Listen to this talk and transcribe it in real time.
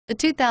The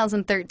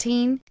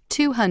 2013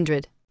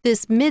 200.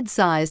 This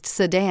mid-sized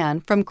sedan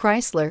from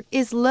Chrysler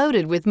is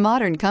loaded with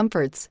modern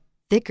comforts.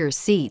 Thicker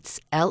seats,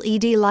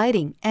 LED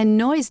lighting, and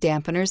noise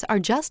dampeners are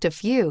just a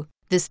few.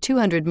 This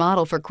 200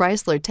 model for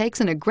Chrysler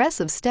takes an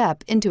aggressive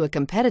step into a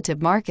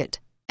competitive market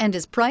and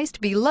is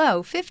priced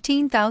below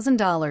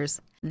 $15,000.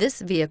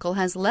 This vehicle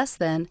has less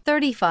than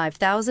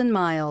 35,000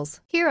 miles.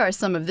 Here are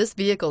some of this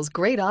vehicle's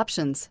great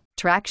options: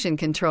 traction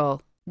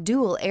control,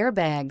 dual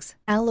airbags,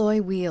 alloy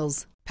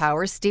wheels,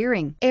 power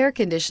steering, air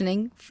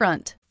conditioning,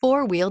 front,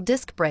 four-wheel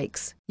disc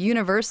brakes,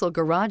 universal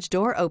garage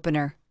door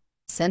opener,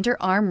 center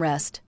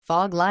armrest,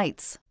 fog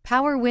lights,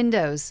 power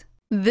windows.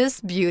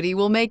 This beauty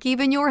will make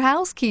even your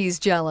house keys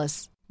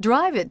jealous.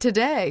 Drive it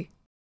today.